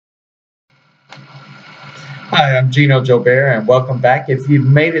Hi, I'm Gino Joubert, and welcome back. If you've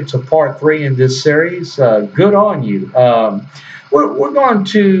made it to part three in this series, good on you. We're going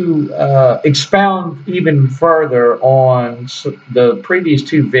to expound even further on the previous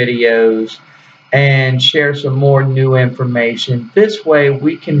two videos and share some more new information. This way,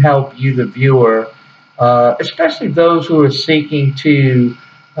 we can help you, the viewer, especially those who are seeking to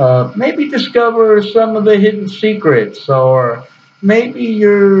maybe discover some of the hidden secrets, or maybe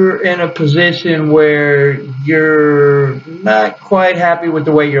you're in a position where you're not quite happy with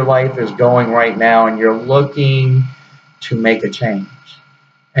the way your life is going right now and you're looking to make a change.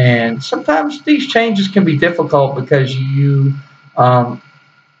 And sometimes these changes can be difficult because um,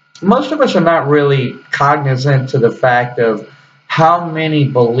 most of us are not really cognizant to the fact of how many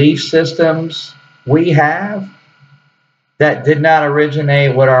belief systems we have that did not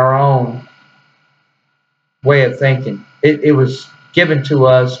originate with our own way of thinking. It was given to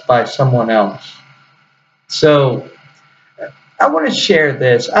us by someone else. So I want to share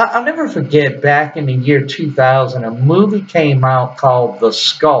this. I'll never forget back in the year 2000, a movie came out called The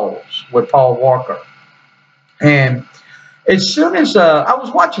Skulls with Paul Walker. And as soon as I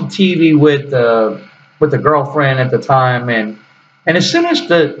was watching TV with a girlfriend at the time, and as soon as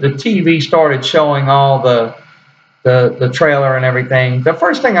the TV started showing all the trailer and everything, the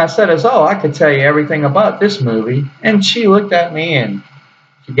first thing I said is, "Oh, I could tell you everything about this movie." And she looked at me and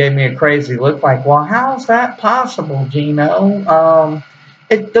she gave me a crazy look, like, "Well, how's that possible, Gino?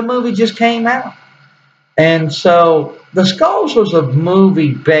 The movie just came out." And so, The Skulls was a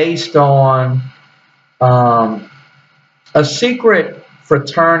movie based on a secret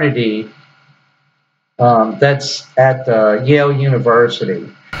fraternity that's at Yale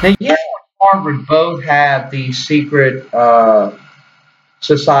University. Now, Yale and Harvard both have these secret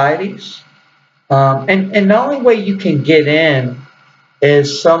societies, and the only way you can get in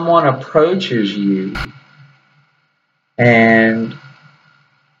is someone approaches you and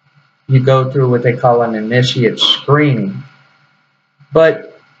you go through what they call an initiate screening.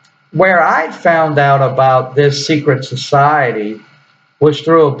 But where I found out about this secret society was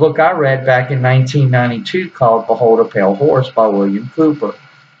through a book I read back in 1992 called Behold a Pale Horse by William Cooper.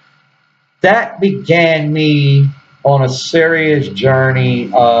 That began me on a serious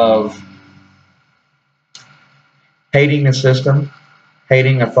journey of hating the system,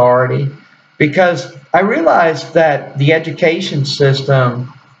 hating authority, because I realized that the education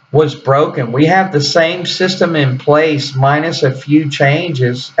system was broken. We have the same system in place minus a few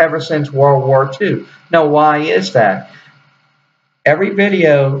changes ever since World War II. Now, why is that? Every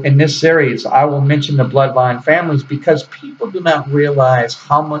video in this series, I will mention the bloodline families because people do not realize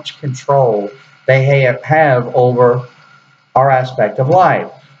how much control they have over our aspect of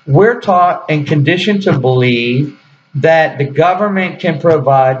life. We're taught and conditioned to believe that the government can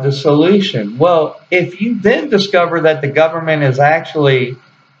provide the solution. Well, if you then discover that the government is actually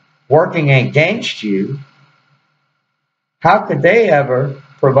working against you, how could they ever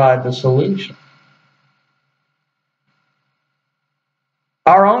provide the solution?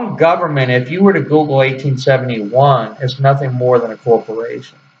 Our own government, if you were to Google 1871, is nothing more than a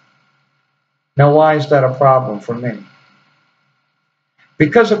corporation. Now, why is that a problem for me?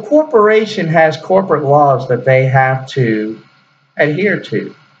 Because a corporation has corporate laws that they have to adhere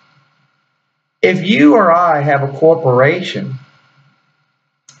to. If you or I have a corporation,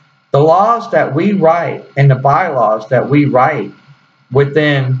 the laws that we write and the bylaws that we write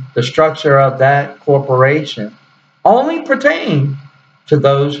within the structure of that corporation only pertain to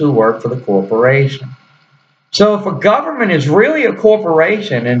those who work for the corporation. So if a government is really a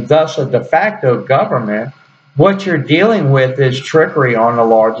corporation and thus a de facto government, what you're dealing with is trickery on a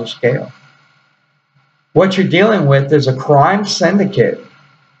larger scale. What you're dealing with is a crime syndicate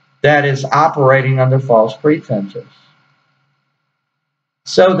that is operating under false pretenses.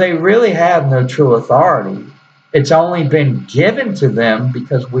 So they really have no true authority. It's only been given to them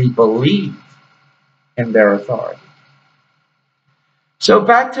because we believe in their authority. So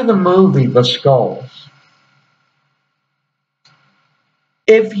back to the movie, The Skulls.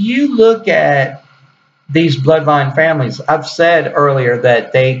 If you look at these bloodline families, I've said earlier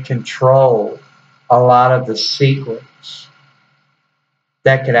that they control a lot of the secrets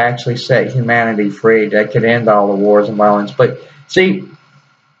that could actually set humanity free, that could end all the wars and violence. But see,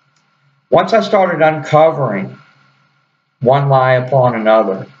 once I started uncovering one lie upon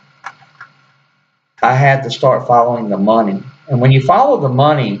another, I had to start following the money. And when you follow the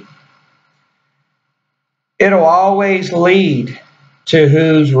money, it'll always lead to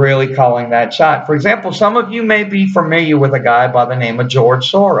who's really calling that shot. For example, some of you may be familiar with a guy by the name of George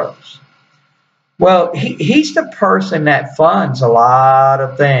Soros. Well, he's the person that funds a lot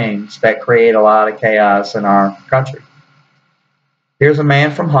of things that create a lot of chaos in our country. Here's a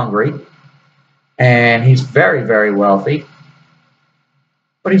man from Hungary, and he's very, very wealthy,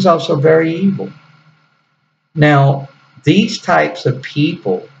 but he's also very evil. Now, these types of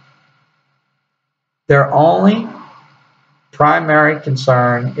people, their only primary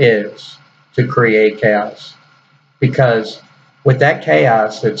concern is to create chaos, because with that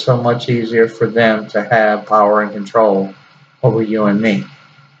chaos, it's so much easier for them to have power and control over you and me.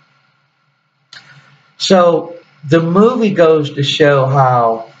 So the movie goes to show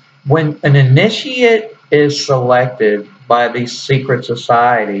how when an initiate is selected by these secret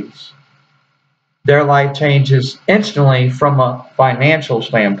societies, their life changes instantly from a financial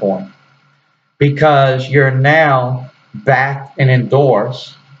standpoint, because you're now backed and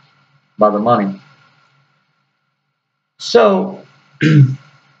endorsed by the money. So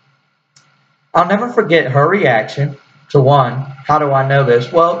I'll never forget her reaction to one. How do I know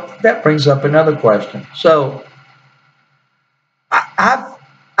this? Well, that brings up another question. So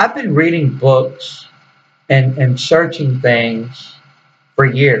I've been reading books and searching things for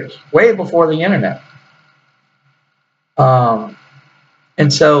years, way before the internet. And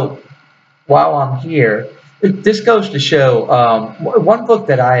so while I'm here, this goes to show one book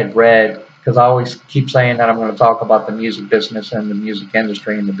that I had read, because I always keep saying that I'm going to talk about the music business and the music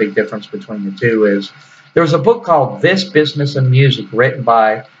industry, and the big difference between the two is there was a book called This Business of Music, written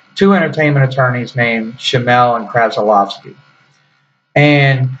by two entertainment attorneys named Shamel and Krasilovsky.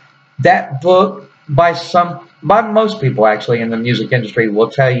 And that book, by most people actually in the music industry, will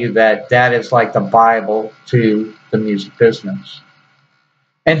tell you that that is like the Bible to the music business.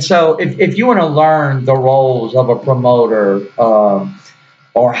 And so if you want to learn the roles of a promoter,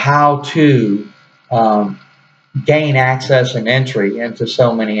 or how to gain access and entry into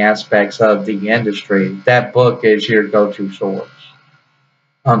so many aspects of the industry, that book is your go-to source.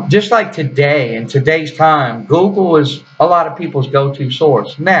 Just like today, in today's time, Google is a lot of people's go-to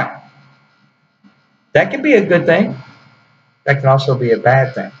source. Now, that can be a good thing. That can also be a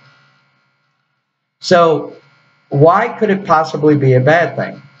bad thing. So why could it possibly be a bad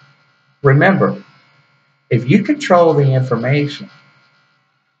thing? Remember, if you control the information,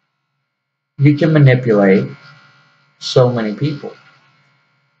 you can manipulate so many people.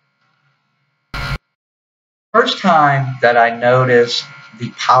 First time that I noticed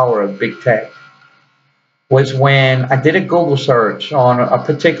the power of big tech was when I did a Google search on a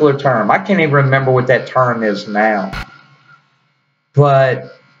particular term. I can't even remember what that term is now.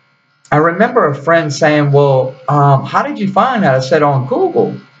 But I remember a friend saying, well, how did you find that? I said, on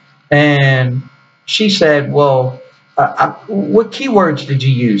Google. And she said, well, what keywords did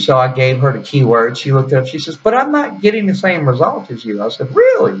you use? So I gave her the keywords. She looked it up. She says, but I'm not getting the same result as you. I said,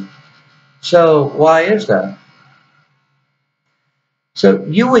 really? So why is that? So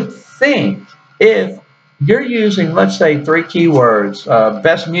you would think if you're using, let's say, 3 keywords,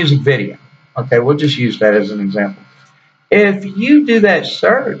 best music video. Okay, we'll just use that as an example. If you do that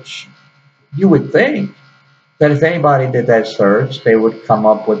search, you would think that if anybody did that search, they would come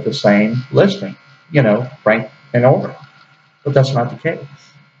up with the same listing, ranked in order. But that's not the case.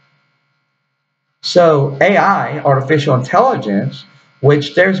 So AI, artificial intelligence,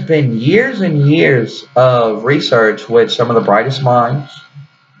 which there's been years and years of research with some of the brightest minds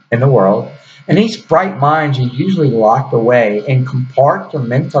in the world, and these bright minds are usually locked away in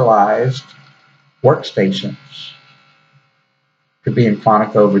compartmentalized workstations. Could be in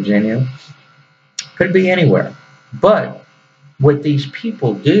Quantico, Virginia. Could be anywhere. But what these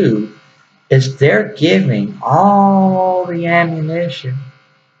people do is they're giving all the ammunition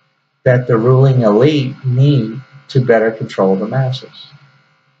that the ruling elite need to better control the masses.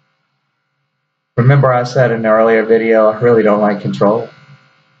 Remember I said in an earlier video, I really don't like control.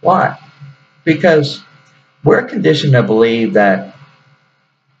 Why? Because we're conditioned to believe that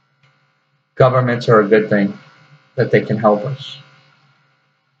governments are a good thing, that they can help us.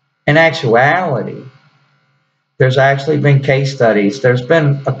 In actuality, there's actually been case studies. There's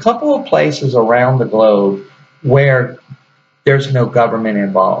been a couple of places around the globe where there's no government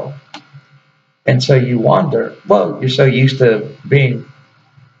involved. And so you wonder, well, you're so used to being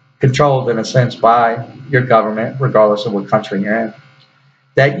controlled in a sense by your government, regardless of what country you're in,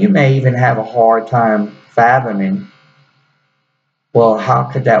 that you may even have a hard time fathoming, well, how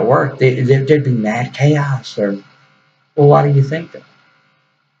could that work? There'd be mad chaos. Or, well, why do you think that?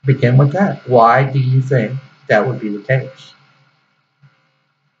 Begin with that. Why do you think that would be the case?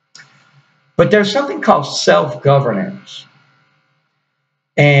 But there's something called self-governance.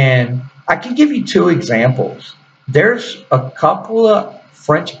 And I can give you 2 examples. There's a couple of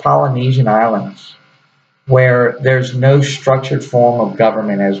French Polynesian Islands, where there's no structured form of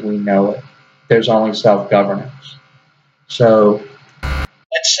government as we know it. There's only self-governance. So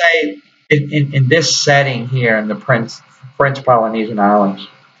let's say in this setting here in the French Polynesian Islands,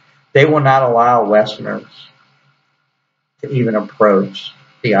 they will not allow Westerners to even approach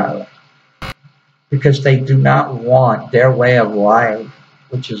the island because they do not want their way of life,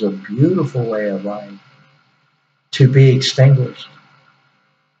 which is a beautiful way of life, to be extinguished.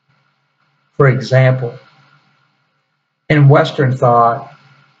 For example, in Western thought,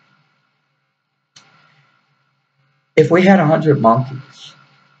 if we had 100 monkeys,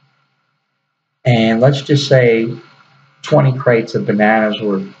 and let's just say 20 crates of bananas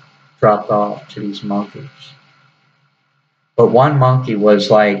were dropped off to these monkeys, but one monkey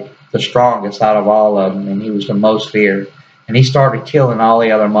was like the strongest out of all of them, and he was the most feared, and he started killing all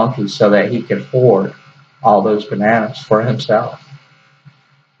the other monkeys so that he could hoard all those bananas for himself.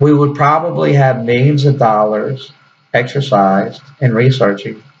 We would probably have millions of dollars exercised in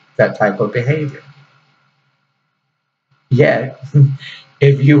researching that type of behavior. Yet,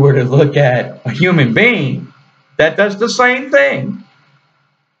 if you were to look at a human being that does the same thing,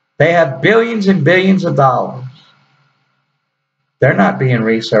 they have billions and billions of dollars. They're not being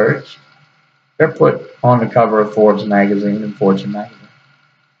researched. They're put on the cover of Forbes magazine and Fortune magazine.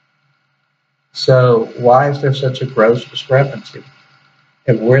 So why is there such a gross discrepancy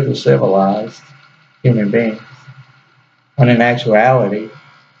if we're the civilized human beings, when in actuality,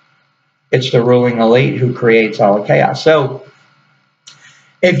 it's the ruling elite who creates all the chaos? So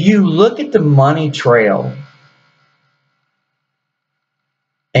if you look at the money trail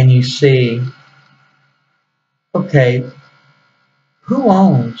and you see, okay, who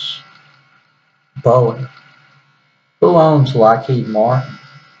owns Boeing? Who owns Lockheed Martin?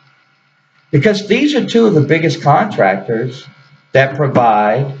 Because these are two of the biggest contractors that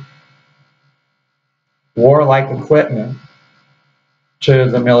provide warlike equipment to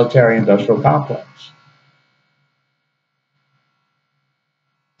the military-industrial complex.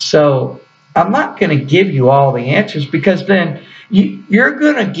 So I'm not going to give you all the answers because then you're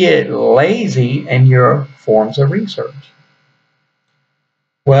going to get lazy in your forms of research.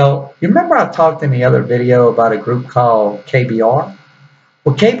 Well, you remember I talked in the other video about a group called KBR?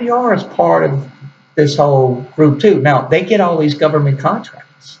 Well, KBR is part of this whole group too. Now, they get all these government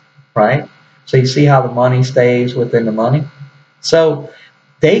contracts, right? So you see how the money stays within the money? So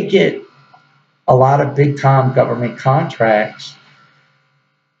they get a lot of big-time government contracts.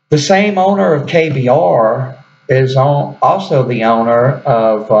 The same owner of KBR is also the owner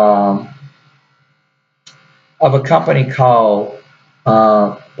of a company called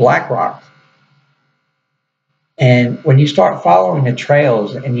BlackRock. And when you start following the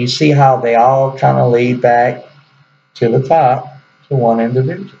trails and you see how they all kind of lead back to the top to one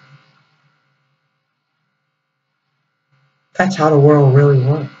individual, that's how the world really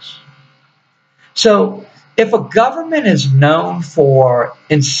works. So if a government is known for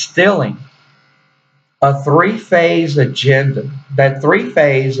instilling a three-phase agenda, that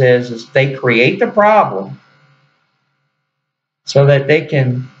three-phase is they create the problem so that they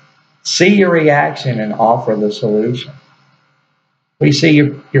can see your reaction and offer the solution. We see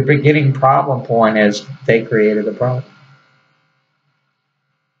your beginning problem point is they created a problem.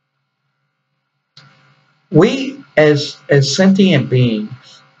 We as sentient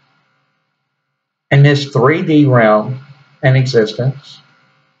beings in this 3D realm and existence,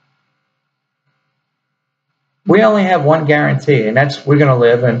 we only have one guarantee, and that's we're going to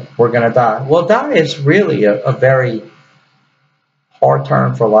live and we're going to die. Well, die is really a very hard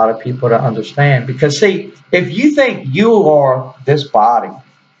term for a lot of people to understand because, see, if you think you are this body,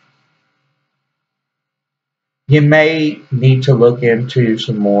 you may need to look into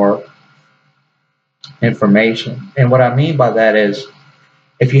some more information. And what I mean by that is,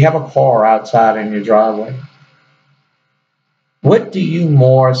 if you have a car outside in your driveway, what do you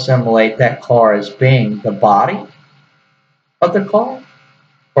more assimilate that car as being? The body of the car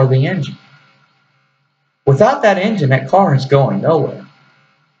or the engine? Without that engine, that car is going nowhere.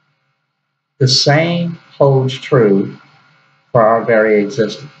 The same holds true for our very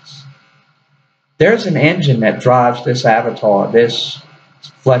existence. There's an engine that drives this avatar, this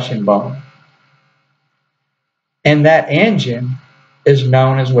flesh and bone. And that engine is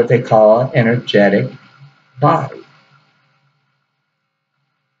known as what they call an energetic body.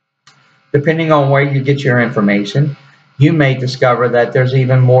 Depending on where you get your information, you may discover that there's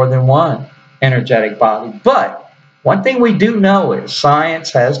even more than one energetic body. But one thing we do know is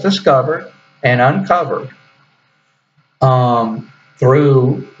science has discovered and uncovered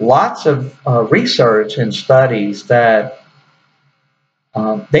through lots of research and studies that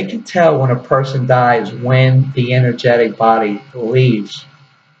They can tell when a person dies when the energetic body leaves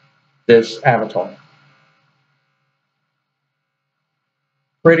this avatar.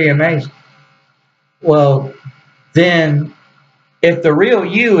 Pretty amazing. Well, then if the real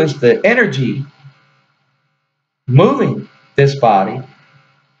you is the energy moving this body,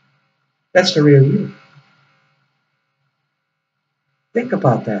 that's the real you. Think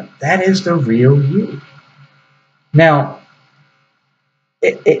about that. That is the real you. Now,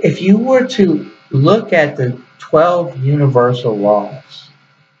 if you were to look at the 12 universal laws,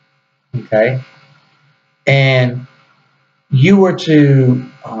 okay, and you were to,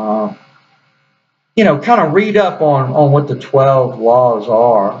 kind of read up on what the 12 laws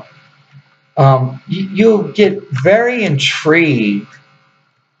are, you'll get very intrigued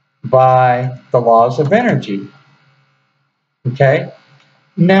by the laws of energy, okay?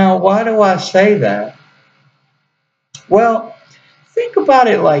 Now, why do I say that? Well, think about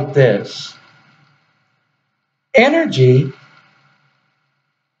it like this. Energy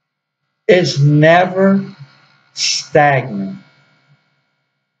is never stagnant.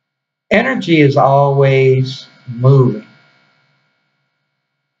 Energy is always moving.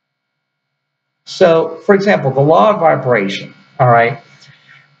 So, for example, the law of vibration, all right?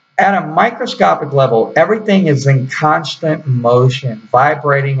 At a microscopic level, everything is in constant motion,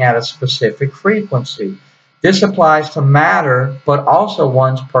 vibrating at a specific frequency. This applies to matter, but also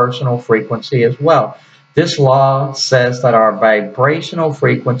one's personal frequency as well. This law says that our vibrational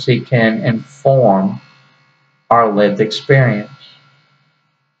frequency can inform our lived experience.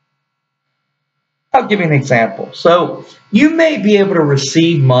 I'll give you an example. So you may be able to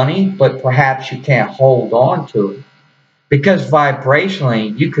receive money, but perhaps you can't hold on to it because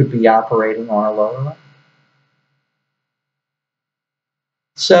vibrationally you could be operating on a lower level.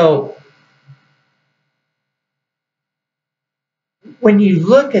 So when you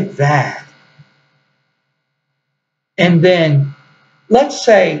look at that, and then let's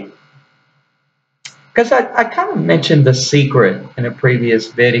say, because I kind of mentioned the secret in a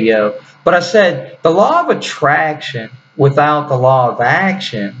previous video, but I said the law of attraction without the law of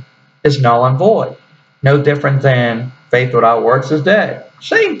action is null and void. No different than faith without works is dead.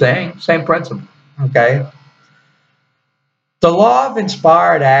 Same thing, same principle, okay? The law of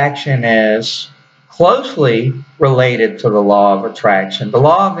inspired action is closely related to the law of attraction. The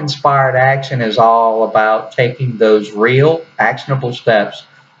law of inspired action is all about taking those real, actionable steps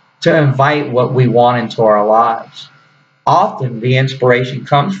to invite what we want into our lives. Often the inspiration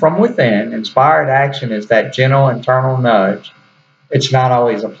comes from within. Inspired action is that gentle internal nudge. It's not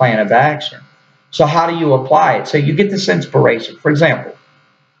always a plan of action. So how do you apply it? So you get this inspiration. For example,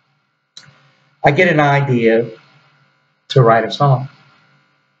 I get an idea to write a song.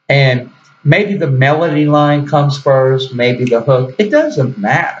 And maybe the melody line comes first, maybe the hook. It doesn't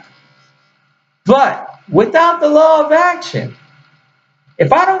matter. But without the law of action,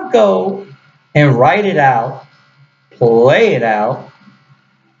 if I don't go and write it out, play it out,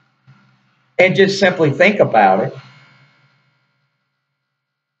 and just simply think about it,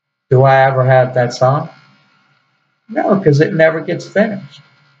 do I ever have that song? No, because it never gets finished.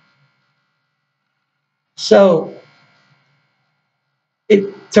 So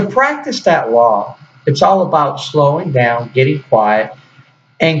to practice that law, it's all about slowing down, getting quiet,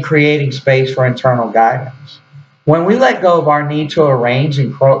 and creating space for internal guidance. When we let go of our need to arrange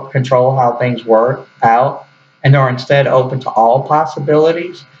and control how things work out and are instead open to all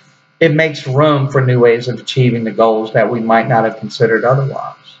possibilities, it makes room for new ways of achieving the goals that we might not have considered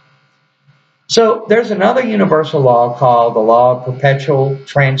otherwise. So there's another universal law called the law of perpetual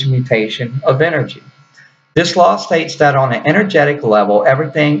transmutation of energy. This law states that on an energetic level,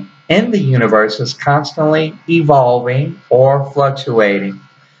 everything in the universe is constantly evolving or fluctuating.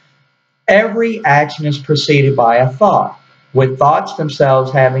 Every action is preceded by a thought, with thoughts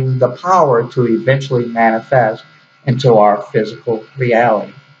themselves having the power to eventually manifest into our physical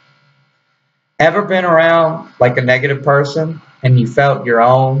reality. Ever been around like a negative person and you felt your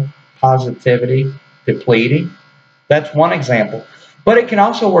own positivity depleting? That's one example. But it can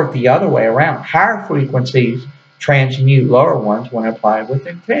also work the other way around. Higher frequencies transmute lower ones when applied with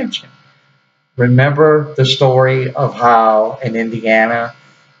intention. Remember the story of how in Indiana,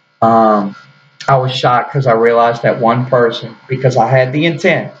 I was shocked because I realized that one person, because I had the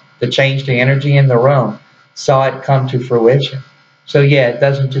intent to change the energy in the room, saw it come to fruition. So yeah, it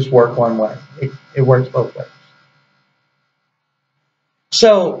doesn't just work one way. It works both ways.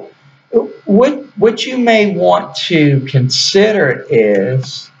 So what you may want to consider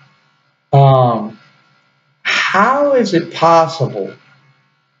is how is it possible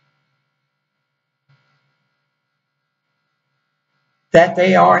that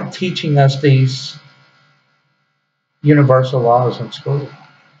they aren't teaching us these universal laws in school.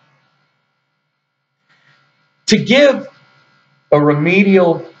 To give a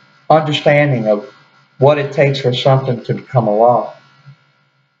remedial understanding of what it takes for something to become a law,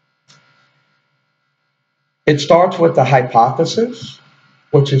 it starts with the hypothesis,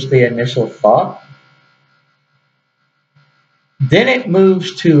 which is the initial thought. Then it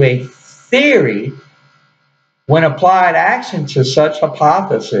moves to a theory. When applied action to such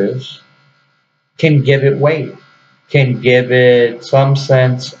hypothesis can give it weight, can give it some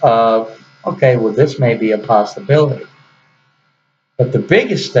sense of, okay, well, this may be a possibility. But the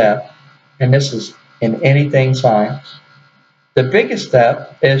biggest step, and this is in anything science, the biggest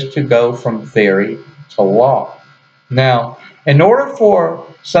step is to go from theory to law. Now, in order for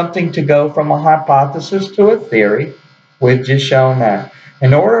something to go from a hypothesis to a theory, we've just shown that.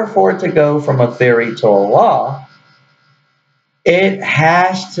 In order for it to go from a theory to a law, it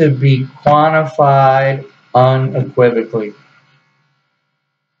has to be quantified unequivocally.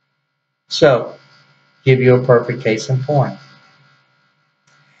 So, give you a perfect case in point.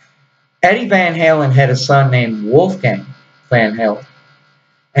 Eddie Van Halen had a son named Wolfgang Van Halen.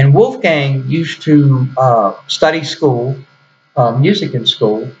 And Wolfgang used to study school, music in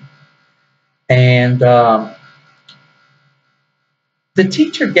school, and the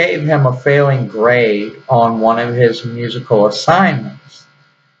teacher gave him a failing grade on one of his musical assignments.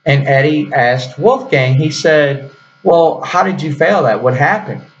 And Eddie asked Wolfgang, he said, well, how did you fail that? What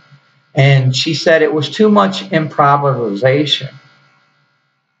happened? And she said it was too much improvisation.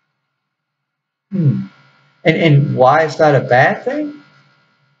 And why is that a bad thing?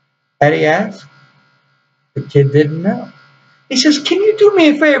 Eddie asked. The kid didn't know. He says, can you do me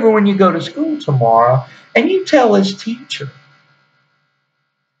a favor when you go to school tomorrow and you tell his teacher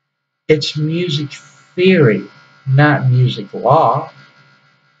it's music theory, not music law.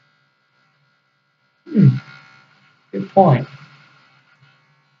 Good point.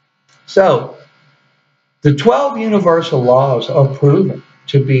 So, the 12 universal laws are proven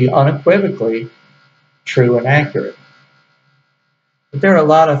to be unequivocally true and accurate. But there are a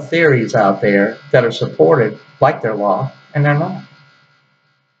lot of theories out there that are supported like they're law, and they're not.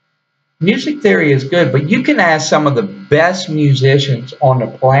 Music theory is good, but you can ask some of the best musicians on the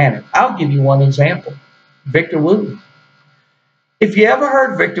planet. I'll give you one example. Victor Wooten. If you ever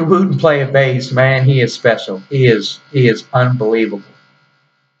heard Victor Wooten play a bass, man, he is special. He is unbelievable.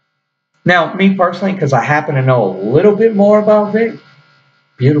 Now, me personally, because I happen to know a little bit more about Vic,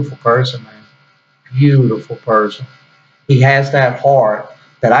 beautiful person, man. Beautiful person. He has that heart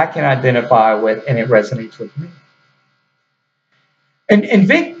that I can identify with, and it resonates with me. And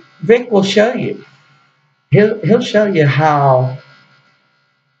Vic will show you. He'll show you how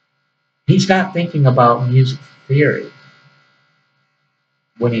he's not thinking about music theory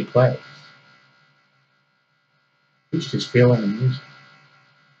when he plays. He's just feeling the music.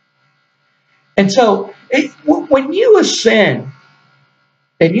 And so when you ascend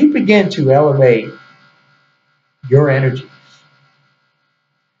and you begin to elevate your energies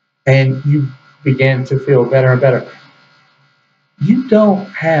and you begin to feel better and better, you don't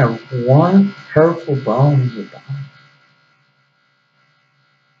have one hurtful bone in your body.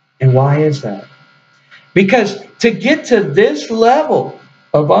 And why is that? Because to get to this level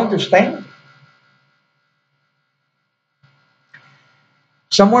of understanding,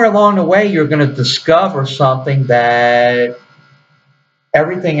 somewhere along the way, you're going to discover something that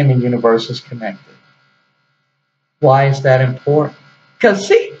everything in the universe is connected. Why is that important? Because,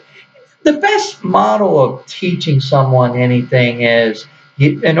 see, the best model of teaching someone anything is,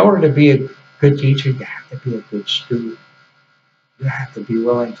 in order to be a good teacher, you have to be a good student. You have to be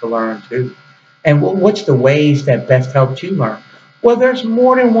willing to learn too. And what's the ways that best helped you learn? Well, there's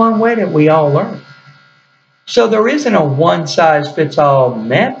more than one way that we all learn. So there isn't a one-size-fits-all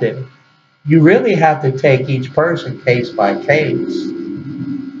method. You really have to take each person case by case.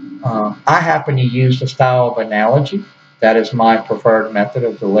 I happen to use the style of analogy. That is my preferred method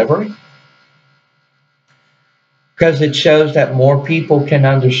of delivery, because it shows that more people can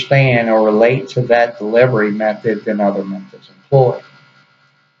understand or relate to that delivery method than other methods employed.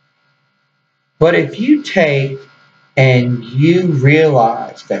 But if you take and you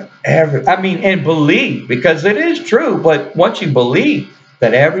realize that and believe, because it is true, but once you believe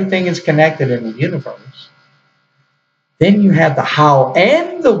that everything is connected in the universe, then you have the how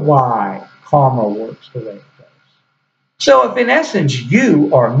and the why karma works the way it does. So if in essence you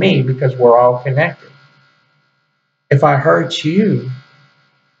or me, because we're all connected, if I hurt you,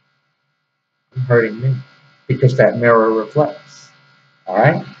 I'm hurting me, because that mirror reflects. All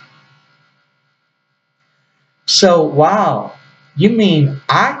right? So while You mean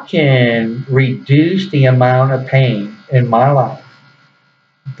I can reduce the amount of pain in my life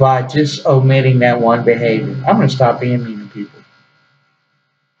by just omitting that one behavior? I'm going to stop being mean to people.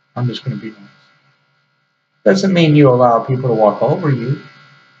 I'm just going to be nice. Doesn't mean you allow people to walk over you.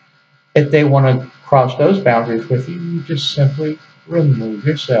 If they want to cross those boundaries with you, you just simply remove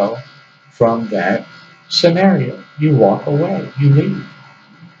yourself from that scenario. You walk away. You leave.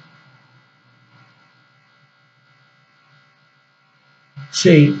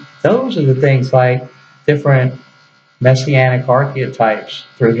 See, those are the things like different messianic archetypes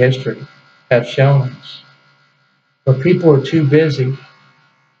through history have shown us. But people are too busy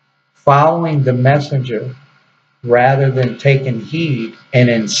following the messenger rather than taking heed and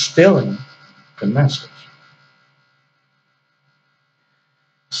instilling the message.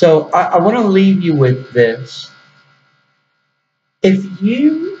 So I want to leave you with this. If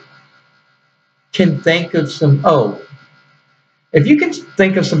you can think of if you can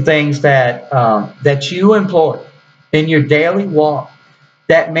think of some things that you employ in your daily walk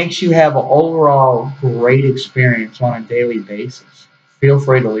that makes you have an overall great experience on a daily basis, feel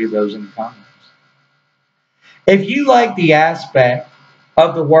free to leave those in the comments. If you like the aspect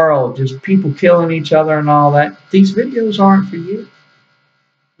of the world, just people killing each other and all that, these videos aren't for you.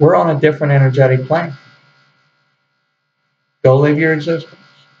 We're on a different energetic plane. Go live your existence.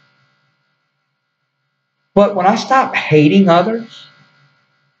 But when I stopped hating others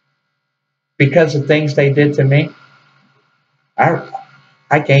because of things they did to me,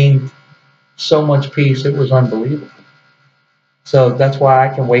 I gained so much peace, it was unbelievable. So that's why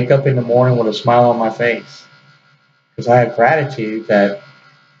I can wake up in the morning with a smile on my face, because I have gratitude that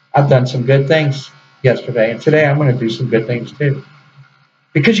I've done some good things yesterday, and today I'm going to do some good things too.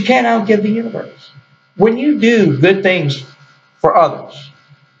 Because you can't outgive the universe. When you do good things for others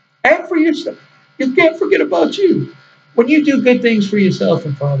and for yourself, you can't forget about you. When you do good things for yourself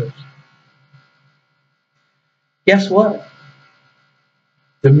and for others, guess what?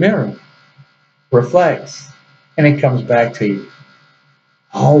 The mirror reflects and it comes back to you.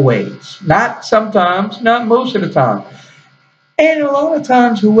 Always. Not sometimes, not most of the time. And a lot of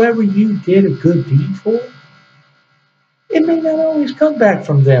times, whoever you did a good deed for, it may not always come back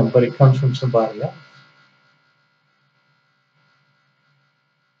from them, but it comes from somebody else.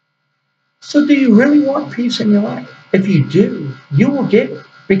 So do you really want peace in your life? If you do, you will get it.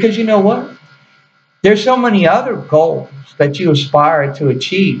 Because you know what? There's so many other goals that you aspire to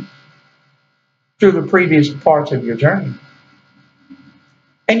achieve through the previous parts of your journey.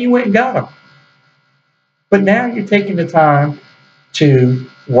 And you went and got them. But now you're taking the time to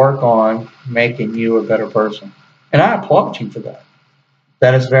work on making you a better person. And I applaud you for that.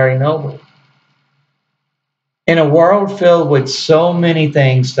 That is very noble. In a world filled with so many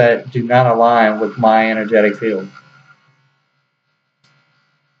things that do not align with my energetic field,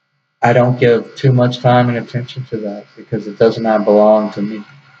 I don't give too much time and attention to that because it does not belong to me.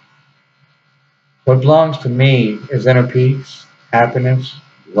 What belongs to me is inner peace, happiness,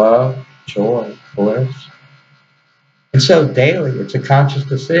 love, joy, bliss. And so daily, it's a conscious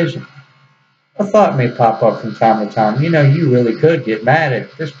decision. A thought may pop up from time to time. You know, you really could get mad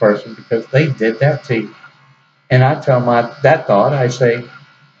at this person because they did that to you. And I tell that thought, I say,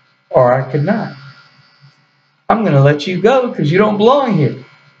 or I could not. I'm going to let you go because you don't belong here.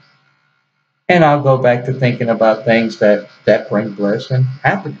 And I'll go back to thinking about things that bring bliss and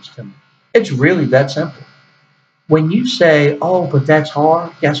happiness to me. It's really that simple. When you say, oh, but that's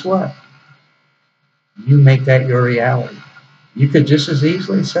hard, guess what? You make that your reality. You could just as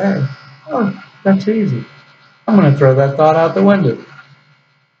easily say, oh, that's easy. I'm going to throw that thought out the window.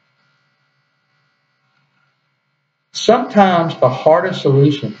 Sometimes the hardest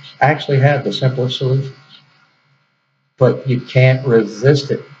solutions actually have the simplest solutions. But you can't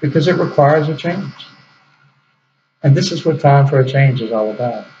resist it because it requires a change. And this is what time for a change is all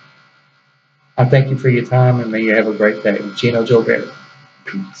about. I thank you for your time and may you have a great day. Gino Joubert.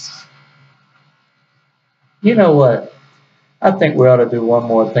 Peace. You know what? I think we ought to do one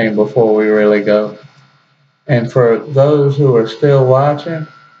more thing before we really go. And for those who are still watching,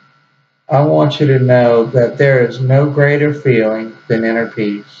 I want you to know that there is no greater feeling than inner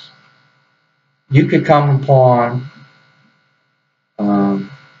peace. You could come upon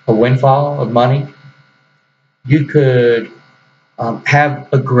a windfall of money. You could have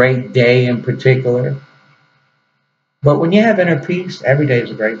a great day in particular. But when you have inner peace, every day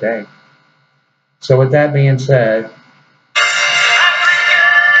is a great day. So with that being said,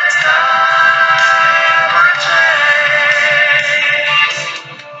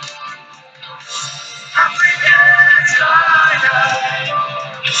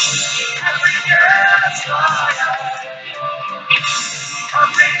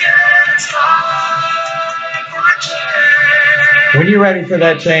 ready for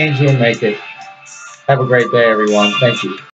that change, you'll make it. Have a great day, everyone. Thank you.